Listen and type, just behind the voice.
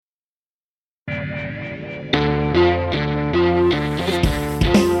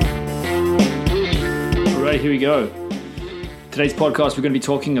here we go. Today's podcast, we're going to be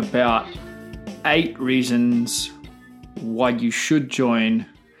talking about 8 reasons why you should join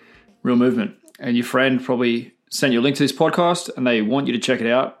Real Movement. And your friend probably sent you a link to this podcast and they want you to check it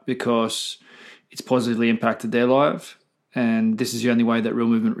out because it's positively impacted their life. And this is the only way that Real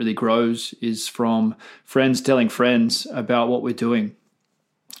Movement really grows, is from friends telling friends about what we're doing.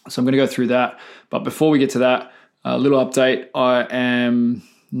 So I'm going to go through that. But before we get to that, a little update. I am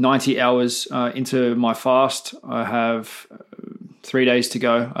 90 hours into my fast. I have 3 days to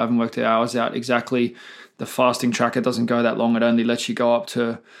go. I haven't worked the hours out exactly. The fasting tracker doesn't go that long. It only lets you go up to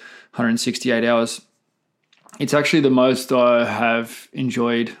 168 hours. It's actually the most I have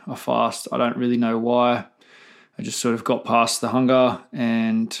enjoyed a fast. I don't really know why. I just sort of got past the hunger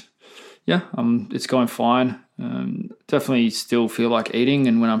and it's going fine. Definitely still feel like eating,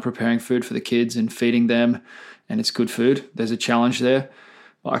 and when I'm preparing food for the kids and feeding them and it's good food, there's a challenge there.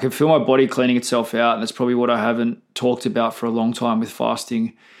 I can feel my body cleaning itself out, and that's probably what I haven't talked about for a long time with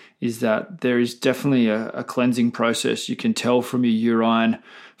fasting, is that there is definitely a cleansing process. You can tell from your urine,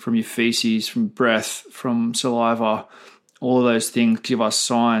 from your feces, from breath, from saliva. All of those things give us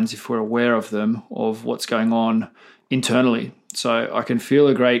signs, if we're aware of them, of what's going on internally. So I can feel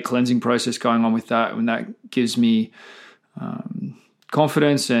a great cleansing process going on with that, and that gives me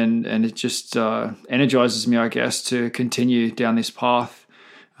confidence and it just energizes me, I guess, to continue down this path.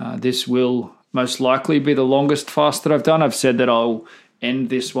 This will most likely be the longest fast that I've done. I've said that I'll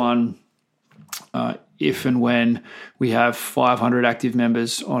end this one if and when we have 500 active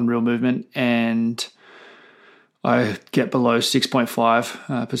members on Real Movement and I get below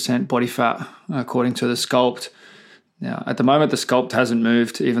 6.5% body fat according to the Sculpt. Now, at the moment, the Sculpt hasn't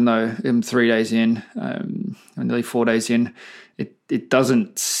moved, even though I'm 3 days in, I'm nearly 4 days in. It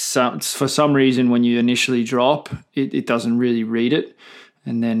doesn't, for some reason, when you initially drop, it doesn't really read it.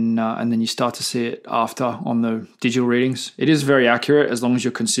 And then you start to see it after on the digital readings. It is very accurate as long as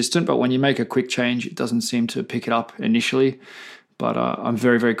you're consistent, but when you make a quick change, it doesn't seem to pick it up initially. But I'm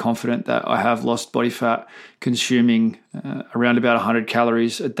very, very confident that I have lost body fat consuming around about 100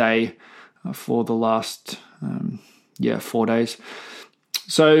 calories a day for the last 4 days.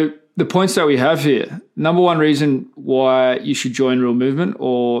 So the points that we have here, number one reason why you should join Real Movement,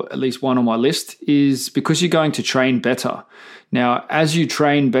 or at least one on my list, is because you're going to train better. Now, as you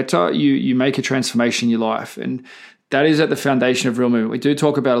train better, you make a transformation in your life, and that is at the foundation of Real Movement. We do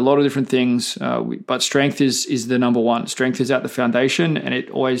talk about a lot of different things, but strength is the number one. Strength is at the foundation, and it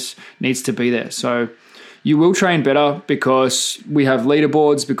always needs to be there. So you will train better because we have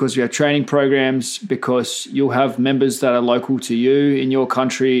leaderboards, because we have training programs, because you'll have members that are local to you in your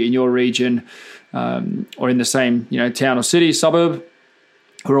country, in your region, or in the same town or city, suburb,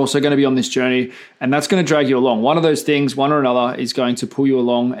 who are also going to be on this journey, and that's going to drag you along. One of those things, one or another, is going to pull you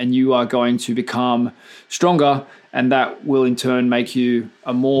along, and you are going to become stronger, and that will in turn make you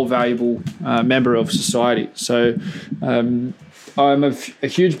a more valuable member of society. So I'm a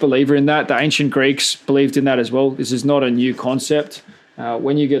huge believer in that. The ancient Greeks believed in that as well. This is not a new concept.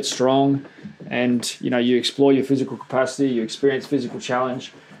 When you get strong and you explore your physical capacity, you experience physical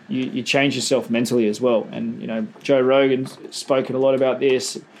challenge, you change yourself mentally as well. And Joe Rogan's spoken a lot about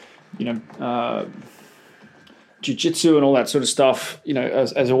this. Jiu-jitsu and all that sort of stuff,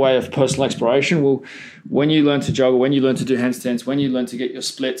 as a way of personal exploration. Well, when you learn to juggle, when you learn to do handstands, when you learn to get your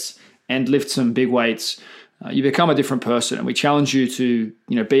splits and lift some big weights, you become a different person. And we challenge you to,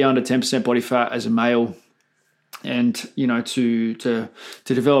 be under 10% body fat as a male, and, to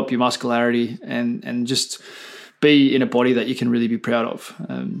develop your muscularity and just be in a body that you can really be proud of.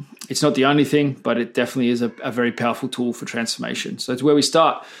 It's not the only thing, but it definitely is a very powerful tool for transformation. So it's where we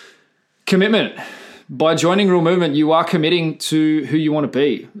start. Commitment. By joining Real Movement, you are committing to who you want to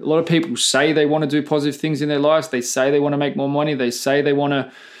be. A lot of people say they want to do positive things in their lives. They say they want to make more money. They say they want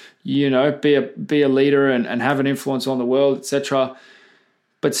to, be a leader and have an influence on the world, etc.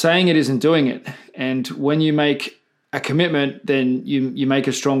 But saying it isn't doing it. And when you make a commitment, then you make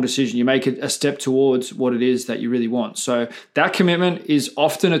a strong decision. You make a step towards what it is that you really want. So that commitment is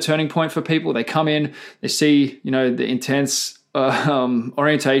often a turning point for people. They come in, they see, the intense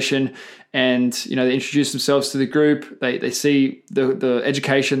orientation, and they introduce themselves to the group. They see the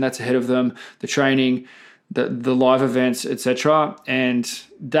education that's ahead of them, the training, the live events, etc. And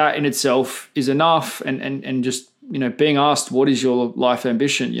that in itself is enough. And just being asked, what is your life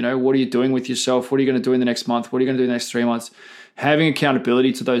ambition? What are you doing with yourself? What are you going to do in the next month? What are you going to do in the next 3 months? Having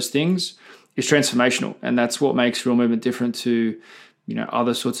accountability to those things is transformational. And that's what makes Real Movement different to,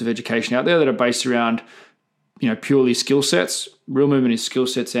 other sorts of education out there that are based around, purely skill sets. Real Movement is skill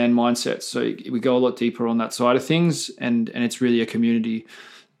sets and mindsets. So we go a lot deeper on that side of things. And it's really a community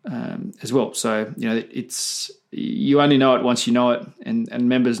as well. So, you only know it once you know it, and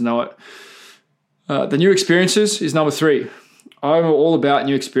members know it. The new experiences is number 3. I'm all about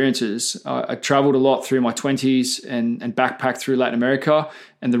new experiences. I traveled a lot through my 20s and backpacked through Latin America,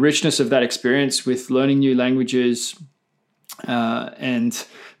 and the richness of that experience with learning new languages and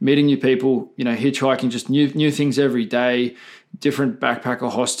meeting new people, hitchhiking, just new things every day, different backpacker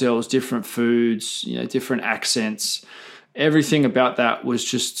hostels, different foods, different accents. Everything about that was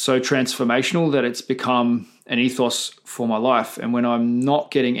just so transformational that it's become an ethos for my life. And when I'm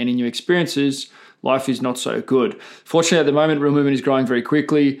not getting any new experiences, life is not so good. Fortunately, at the moment, Real Movement is growing very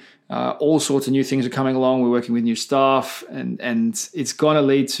quickly. All sorts of new things are coming along. We're working with new staff, and it's going to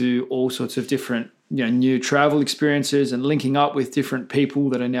lead to all sorts of different new travel experiences and linking up with different people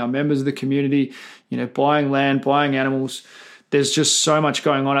that are now members of the community, buying land, buying animals. There's just so much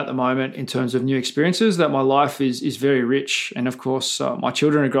going on at the moment in terms of new experiences that my life is very rich. And of course, my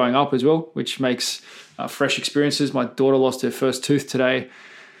children are growing up as well, which makes fresh experiences. My daughter lost her first tooth today.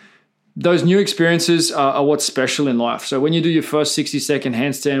 Those new experiences are what's special in life. So when you do your first 60-second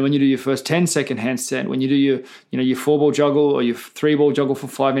handstand, when you do your first 10-second handstand, when you do your 4-ball juggle or your 3-ball juggle for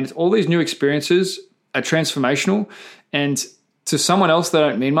 5 minutes, all these new experiences are transformational. And to someone else, they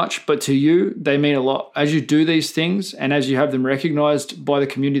don't mean much, but to you, they mean a lot. As you do these things and as you have them recognized by the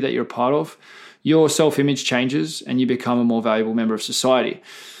community that you're a part of, your self-image changes and you become a more valuable member of society.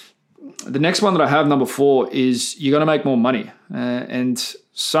 The next one that I have, number 4, is you're going to make more money. And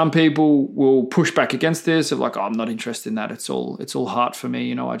some people will push back against this of like, I'm not interested in that. It's all heart for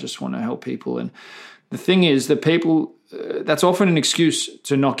me. I just want to help people. And the thing is that people, that's often an excuse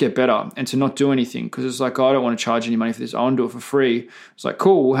to not get better and to not do anything, because it's like, I don't want to charge any money for this. I want to do it for free. It's like,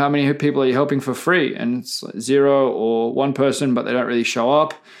 cool. How many people are you helping for free? And it's like 0 or 1 person, but they don't really show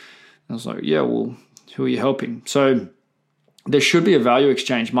up. And I was like, yeah, well, who are you helping? So there should be a value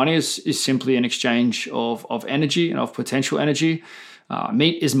exchange. Money is simply an exchange of energy and of potential energy.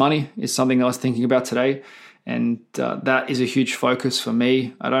 Meat is money is something I was thinking about today. And that is a huge focus for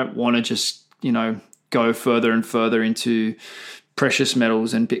me. I don't want to just, go further and further into precious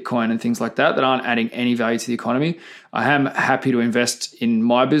metals and Bitcoin and things like that aren't adding any value to the economy. I am happy to invest in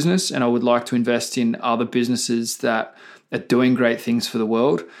my business, and I would like to invest in other businesses that are doing great things for the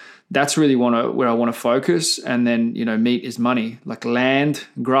world. That's really where I want to focus. And then, meat is money. Like land,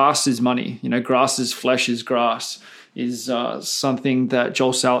 grass is money. Grass is flesh is grass is something that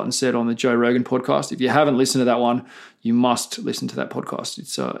Joel Salatin said on the Joe Rogan podcast. If you haven't listened to that one, you must listen to that podcast.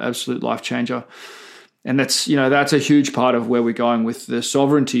 It's an absolute life changer. And that's a huge part of where we're going with the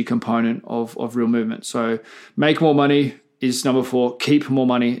sovereignty component of Real Movement. So make more money is number 4. Keep more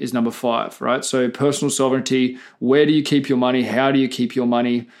money is number 5, right? So personal sovereignty, where do you keep your money? How do you keep your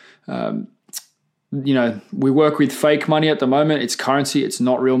money? We work with fake money at the moment. It's currency. It's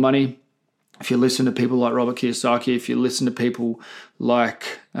not real money. If you listen to people like Robert Kiyosaki, if you listen to people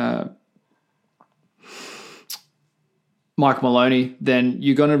like Mike Maloney, then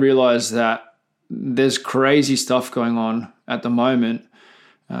you're going to realize that there's crazy stuff going on at the moment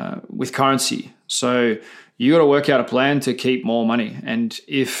with currency. So you got to work out a plan to keep more money. And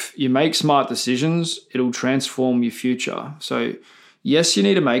if you make smart decisions, it'll transform your future. So yes, you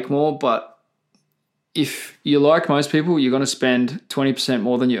need to make more, but if you're like most people, you're going to spend 20%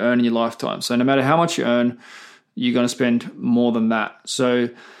 more than you earn in your lifetime. So no matter how much you earn, you're going to spend more than that. So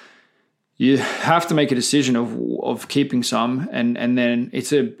you have to make a decision of keeping some, and then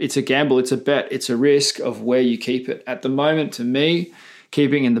it's a gamble, it's a bet, it's a risk of where you keep it. At the moment, to me,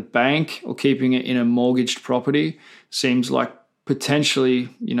 keeping in the bank or keeping it in a mortgaged property seems like potentially,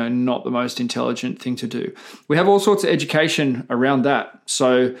 not the most intelligent thing to do. We have all sorts of education around that.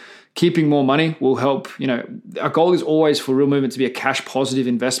 So keeping more money will help. Our goal is always for Real Movement to be a cash positive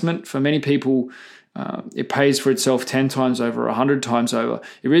investment. For many people, it pays for itself 10 times over, 100 times over.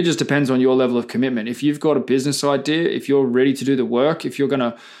 It really just depends on your level of commitment. If you've got a business idea, if you're ready to do the work, if you're going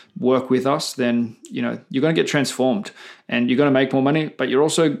to work with us, then you're going to get transformed and you're going to make more money, but you're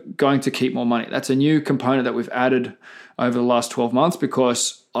also going to keep more money. That's a new component that we've added over the last 12 months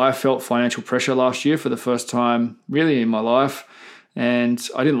because I felt financial pressure last year for the first time really in my life. And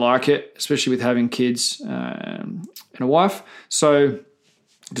I didn't like it, especially with having kids and a wife. So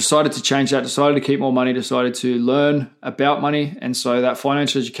decided to change that, decided to keep more money, decided to learn about money. And so that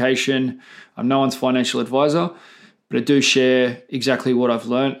financial education, I'm no one's financial advisor, but I do share exactly what I've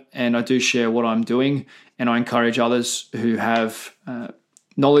learned and I do share what I'm doing. And I encourage others who have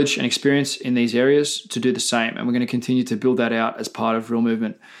knowledge and experience in these areas to do the same. And we're going to continue to build that out as part of Real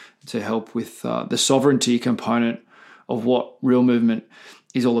Movement to help with the sovereignty component of what Real Movement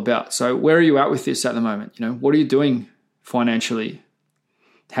is all about. So where are you at with this at the moment? What are you doing financially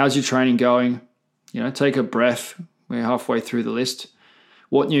How's your training going? Take a breath. We're halfway through the list.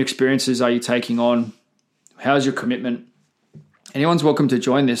 What new experiences are you taking on? How's your commitment? Anyone's welcome to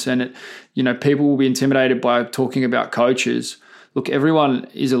join this. And, people will be intimidated by talking about coaches. Look, everyone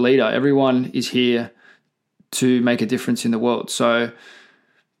is a leader. Everyone is here to make a difference in the world. So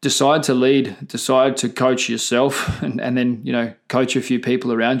decide to lead, decide to coach yourself, and then, coach a few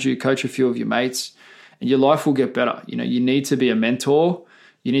people around you, coach a few of your mates, and your life will get better. You need to be a mentor.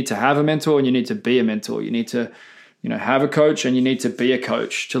 You need to have a mentor, and you need to be a mentor. You need to, have a coach, and you need to be a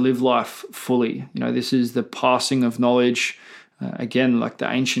coach to live life fully. This is the passing of knowledge. Again, like the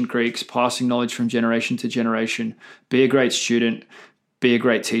ancient Greeks, passing knowledge from generation to generation. Be a great student, be a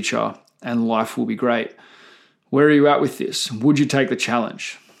great teacher, and life will be great. Where are you at with this? Would you take the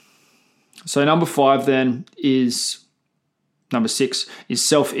challenge? So number 6 is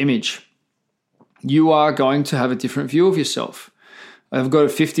self-image. You are going to have a different view of yourself. I've got a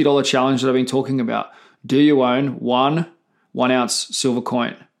 $50 challenge that I've been talking about. Do you own one ounce silver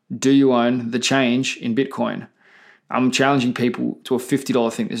coin? Do you own the change in Bitcoin? I'm challenging people to a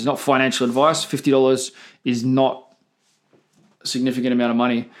 $50 thing. This is not financial advice. $50 is not a significant amount of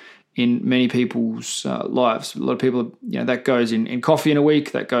money in many people's lives. A lot of people, that goes in coffee in a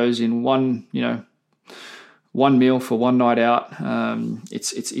week. That goes in one meal for one night out.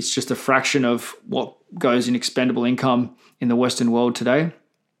 It's just a fraction of what goes in expendable income in the Western world today.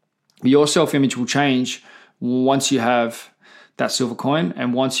 Your self-image will change once you have that silver coin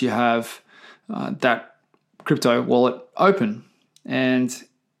and once you have that crypto wallet open. And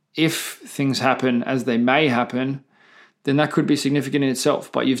if things happen as they may happen, then that could be significant in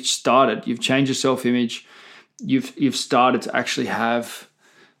itself. But you've changed your self-image. You've started to actually have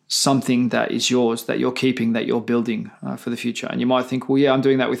something that is yours, that you're keeping, that you're building for the future. And you might think, well, yeah, I'm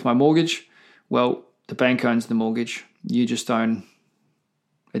doing that with my mortgage. Well, the bank owns the mortgage. You just own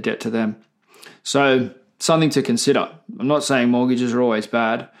a debt to them. So something to consider. I'm not saying mortgages are always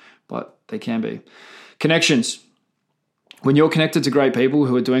bad, but they can be. Connections. When you're connected to great people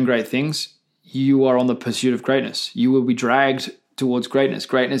who are doing great things, you are on the pursuit of greatness. You will be dragged towards greatness.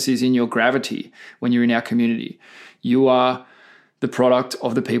 Greatness is in your gravity when you're in our community. You are the product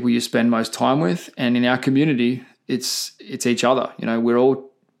of the people you spend most time with. And in our community, it's each other. We're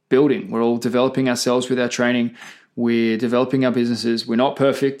all building. We're all developing ourselves with our training. We're developing our businesses. We're not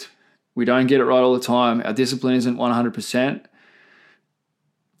perfect. We don't get it right all the time. Our discipline isn't 100%.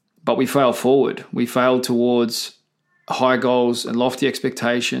 But we fail forward. We fail towards high goals and lofty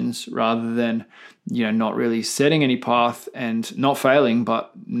expectations rather than, not really setting any path and not failing,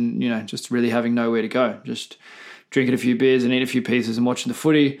 but, just really having nowhere to go. Just drinking a few beers and eating a few pizzas and watching the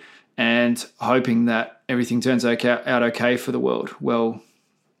footy and hoping that everything turns out okay for the world. Well,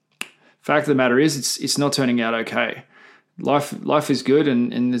 fact of the matter is it's not turning out okay. Life is good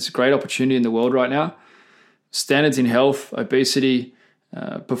and there's a great opportunity in the world right now. Standards in health, obesity,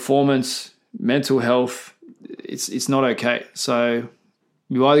 performance, mental health, it's not okay. So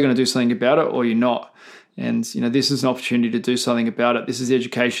you're either going to do something about it or you're not. And, this is an opportunity to do something about it. This is the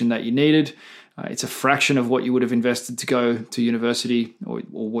education that you needed. It's a fraction of what you would have invested to go to university or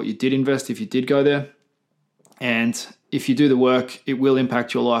what you did invest if you did go there. And if you do the work, it will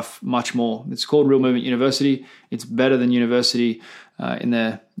impact your life much more. It's called Real Movement University. It's better than university in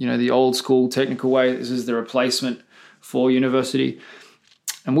the old school technical way. This is the replacement for university.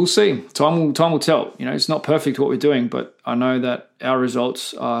 And we'll see. Time will tell. It's not perfect what we're doing, but I know that our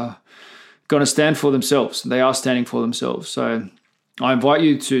results are going to stand for themselves. They are standing for themselves. So I invite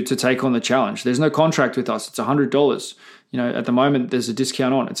you to take on the challenge. There's no contract with us. It's $100. At the moment, there's a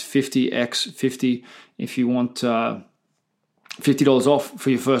discount on. It's 50x50 if you want $50 off for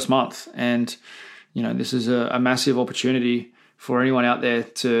your first month. And, this is a massive opportunity for anyone out there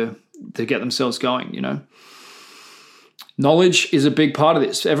to get themselves going, Knowledge is a big part of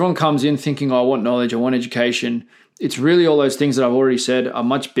this. Everyone comes in thinking, I want knowledge, I want education. It's really all those things that I've already said are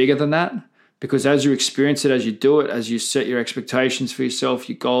much bigger than that, because as you experience it, as you do it, as you set your expectations for yourself,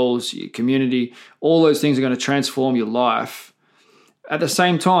 your goals, your community, all those things are going to transform your life. At the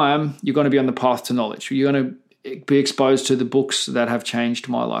same time, you're going to be on the path to knowledge. You're going to be exposed to the books that have changed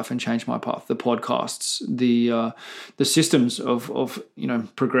my life and changed my path, the podcasts, the systems of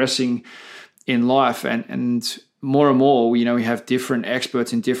progressing in life, and more and more, we have different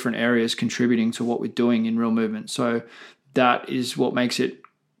experts in different areas contributing to what we're doing in Real Movement. So that is what makes it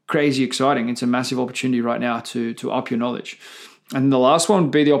crazy exciting. It's a massive opportunity right now to up your knowledge. And the last one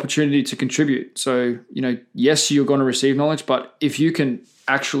would be the opportunity to contribute. So, yes, you're going to receive knowledge, but if you can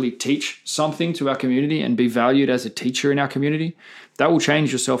actually teach something to our community and be valued as a teacher in our community, that will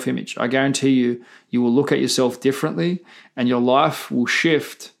change your self-image. I guarantee you, you will look at yourself differently and your life will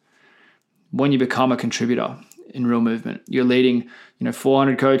shift when you become a contributor in Real Movement. You're leading,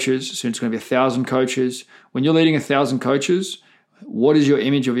 400 coaches, soon it's going to be 1,000 coaches. When you're leading 1,000 coaches, what is your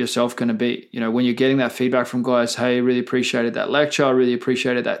image of yourself going to be? When you're getting that feedback from guys, hey, really appreciated that lecture, really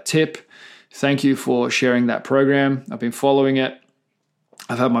appreciated that tip. Thank you for sharing that program. I've been following it.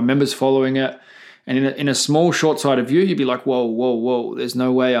 I've had my members following it. And in a small, short-sighted view, you'd be like, whoa. There's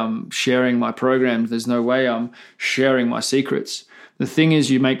no way I'm sharing my programs. There's no way I'm sharing my secrets. The thing is,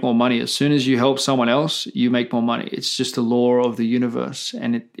 you make more money. As soon as you help someone else, you make more money. It's just a law of the universe,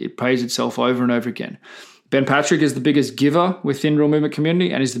 and it pays itself over and over again. Ben Patrick is the biggest giver within Real Movement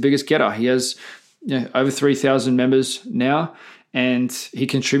community, and he's the biggest getter. He has over 3,000 members now, and he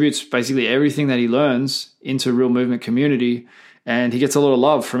contributes basically everything that he learns into Real Movement community, and he gets a lot of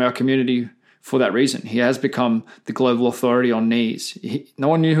love from our community for that reason. He has become the global authority on knees. No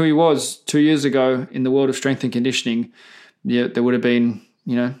one knew who he was 2 years ago in the world of strength and conditioning. There would have been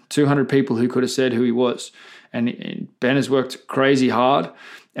 200 people who could have said who he was. And Ben has worked crazy hard,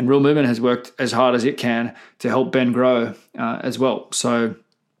 and Real Movement has worked as hard as it can to help Ben grow as well. So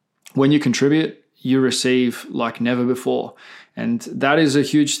when you contribute, you receive like never before. And that is a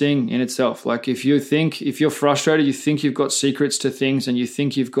huge thing in itself. Like if you're frustrated, you think you've got secrets to things and you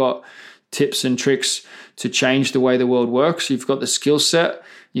think you've got tips and tricks to change the way the world works, you've got the skill set,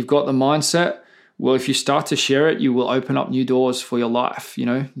 you've got the mindset. Well, if you start to share it, you will open up new doors for your life.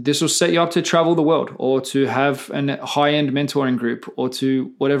 This will set you up to travel the world or to have a high-end mentoring group or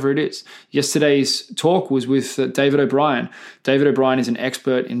to whatever it is. Yesterday's talk was with David O'Brien. David O'Brien is an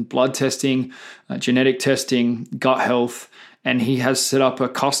expert in blood testing, genetic testing, gut health, and he has set up a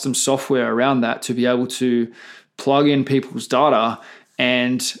custom software around that to be able to plug in people's data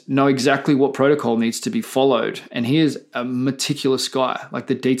and know exactly what protocol needs to be followed. And he is a meticulous guy. Like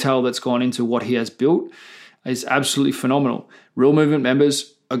the detail that's gone into what he has built is absolutely phenomenal. Real Movement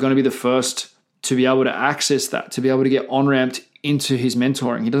members are going to be the first to be able to access that, to be able to get on-ramped into his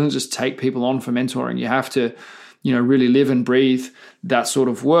mentoring. He doesn't just take people on for mentoring. You have to, really live and breathe that sort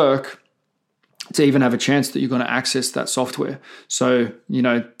of work to even have a chance that you're going to access that software. So,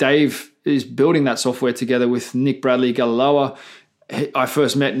 Dave is building that software together with Nick Bradley Galileo. I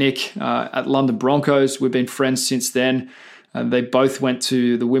first met Nick at London Broncos. We've been friends since then. They both went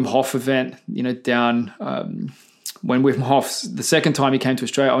to the Wim Hof event, down when Wim Hof, the second time he came to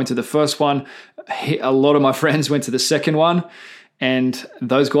Australia. I went to the first one. A lot of my friends went to the second one. And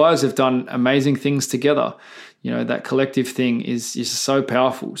those guys have done amazing things together. That collective thing is so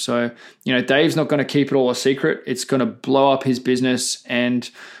powerful. So, Dave's not going to keep it all a secret. It's going to blow up his business. And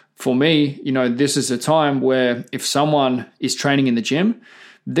for me, this is a time where if someone is training in the gym,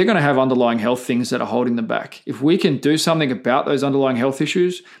 they're going to have underlying health things that are holding them back. If we can do something about those underlying health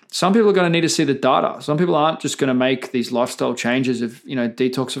issues, some people are going to need to see the data. Some people aren't just going to make these lifestyle changes of,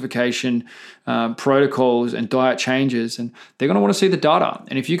 detoxification, protocols and diet changes, and they're going to want to see the data.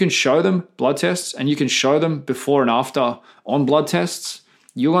 And if you can show them blood tests and you can show them before and after on blood tests,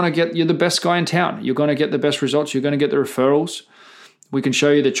 you're the best guy in town. You're going to get the best results. You're going to get the referrals. We can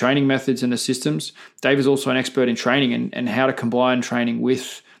show you the training methods and the systems. Dave is also an expert in training and how to combine training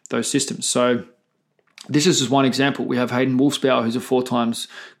with those systems. So this is just one example. We have Hayden Wolfsbauer, who's a 4 times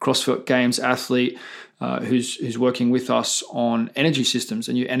CrossFit Games athlete, who's working with us on energy systems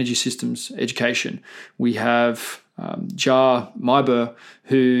and new energy systems education. We have Jar Myber,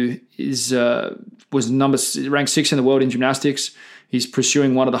 who was ranked 6 in the world in gymnastics. He's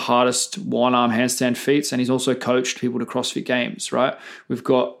pursuing one of the hardest one-arm handstand feats, and he's also coached people to CrossFit Games, right? We've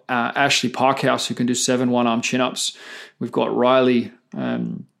got Ashley Parkhouse, who can do 7 one-arm chin-ups. We've got Riley,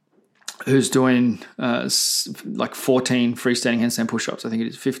 who's doing like 14 freestanding handstand push-ups. I think it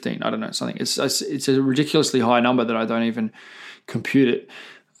is 15. I don't know, something. It's a ridiculously high number that I don't even compute it.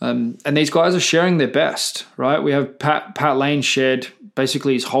 And these guys are sharing their best, right? We have Pat Lane shared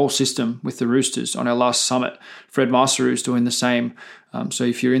basically his whole system with the Roosters on our last summit. Fred Masaru is doing the same. So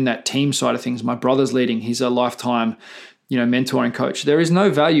if you're in that team side of things, my brother's leading. He's a lifetime, mentoring coach. There is no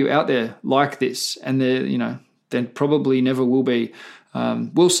value out there like this, and there probably never will be.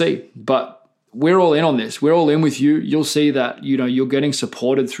 We'll see, but we're all in on this. We're all in with you. You'll see that, you're getting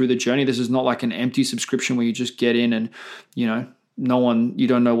supported through the journey. This is not like an empty subscription where you just get in and, you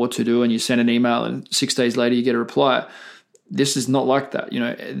don't know what to do and you send an email and 6 days later you get a reply. This is not like that.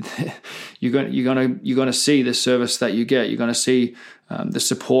 You're going to see the service that you get. You're going to see the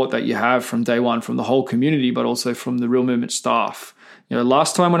support that you have from day one, from the whole community, but also from the Real Movement staff.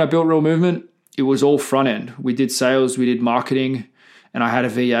 Last time when I built Real Movement, it was all front end. We did sales, we did marketing, and I had a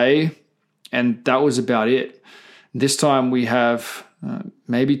VA, and that was about it. This time we have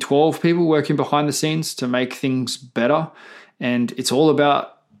maybe 12 people working behind the scenes to make things better. And it's all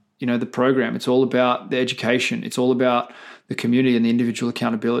about, the program. It's all about the education. It's all about the community and the individual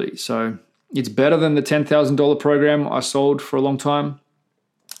accountability. So it's better than the $10,000 program I sold for a long time.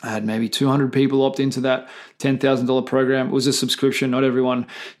 I had maybe 200 people opt into that $10,000 program. It was a subscription. Not everyone,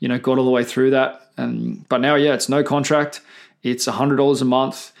 got all the way through that. But now, it's no contract. It's $100 a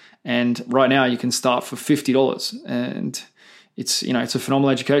month. And right now you can start for $50. And it's a phenomenal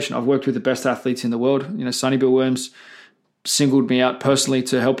education. I've worked with the best athletes in the world. Sonny Bill Williams singled me out personally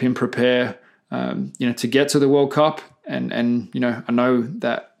to help him prepare, to get to the World Cup. And I know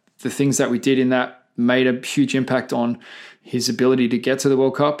that the things that we did in that made a huge impact on his ability to get to the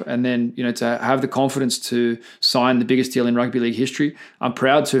World Cup, and then, to have the confidence to sign the biggest deal in rugby league history. I'm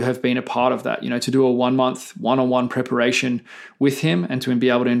proud to have been a part of that, to do a 1 month one-on-one preparation with him and to be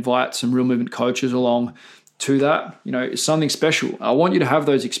able to invite some Real Movement coaches along to that, is something special. I want you to have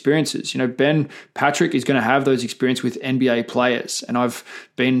those experiences. Ben Patrick is going to have those experiences with NBA players, and I've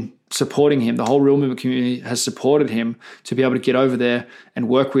been supporting him. The whole Real Movement community has supported him to be able to get over there and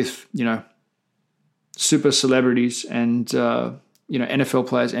work with, super celebrities and, NFL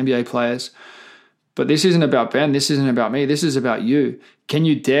players, NBA players. But this isn't about Ben. This isn't about me. This is about you. Can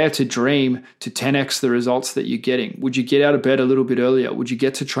you dare to dream to 10x the results that you're getting? Would you get out of bed a little bit earlier? Would you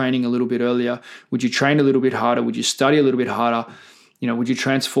get to training a little bit earlier? Would you train a little bit harder? Would you study a little bit harder? Would you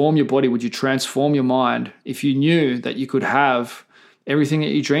transform your body? Would you transform your mind if you knew that you could have everything that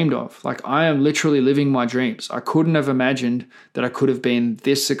you dreamed of? Like, I am literally living my dreams. I couldn't have imagined that I could have been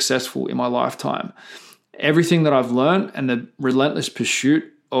this successful in my lifetime. Everything that I've learned and the relentless pursuit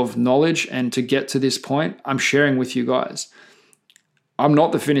of knowledge and to get to this point, I'm sharing with you guys. I'm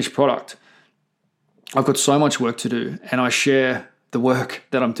not the finished product. I've got so much work to do, and I share the work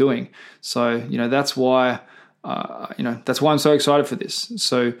that I'm doing. So, that's why, that's why I'm so excited for this.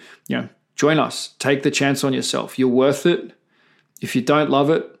 So, join us. Take the chance on yourself. You're worth it. If you don't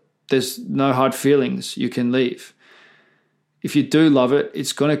love it, there's no hard feelings. You can leave. If you do love it,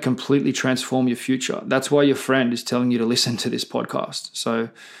 it's going to completely transform your future. That's why your friend is telling you to listen to this podcast. So,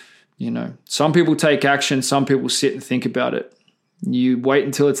 some people take action. Some people sit and think about it. You wait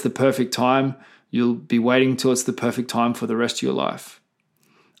until it's the perfect time. You'll be waiting until it's the perfect time for the rest of your life.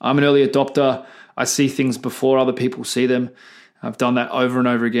 I'm an early adopter. I see things before other people see them. I've done that over and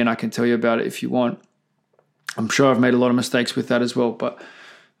over again. I can tell you about it if you want. I'm sure I've made a lot of mistakes with that as well, but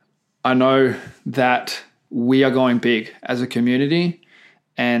I know that we are going big as a community,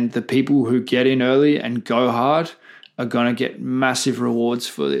 and the people who get in early and go hard are going to get massive rewards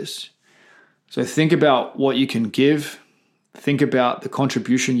for this. So think about what you can give. Think about the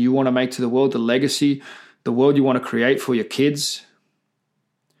contribution you want to make to the world, the legacy, the world you want to create for your kids.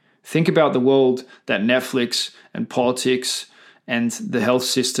 Think about the world that Netflix and politics and the health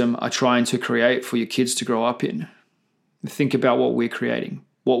system are trying to create for your kids to grow up in. Think about what we're creating,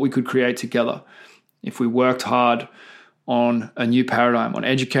 what we could create together if we worked hard on a new paradigm, on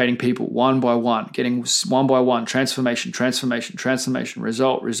educating people one by one, getting one by one, transformation,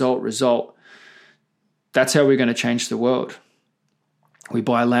 result. That's how we're going to change the world. We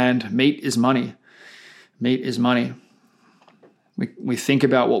buy land. Meat is money. We think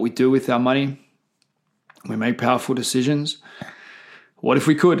about what we do with our money. We make powerful decisions. What if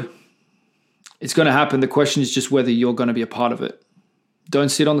we could? It's going to happen. The question is just whether you're going to be a part of it. Don't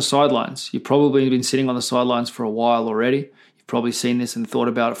sit on the sidelines. You've probably been sitting on the sidelines for a while already. You've probably seen this and thought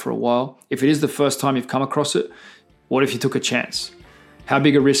about it for a while. If it is the first time you've come across it, what if you took a chance? How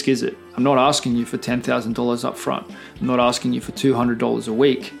big a risk is it? I'm not asking you for $10,000 up front. I'm not asking you for $200 a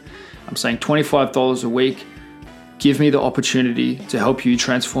week. I'm saying $25 a week. Give me the opportunity to help you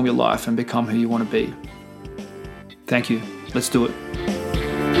transform your life and become who you want to be. Thank you. Let's do it.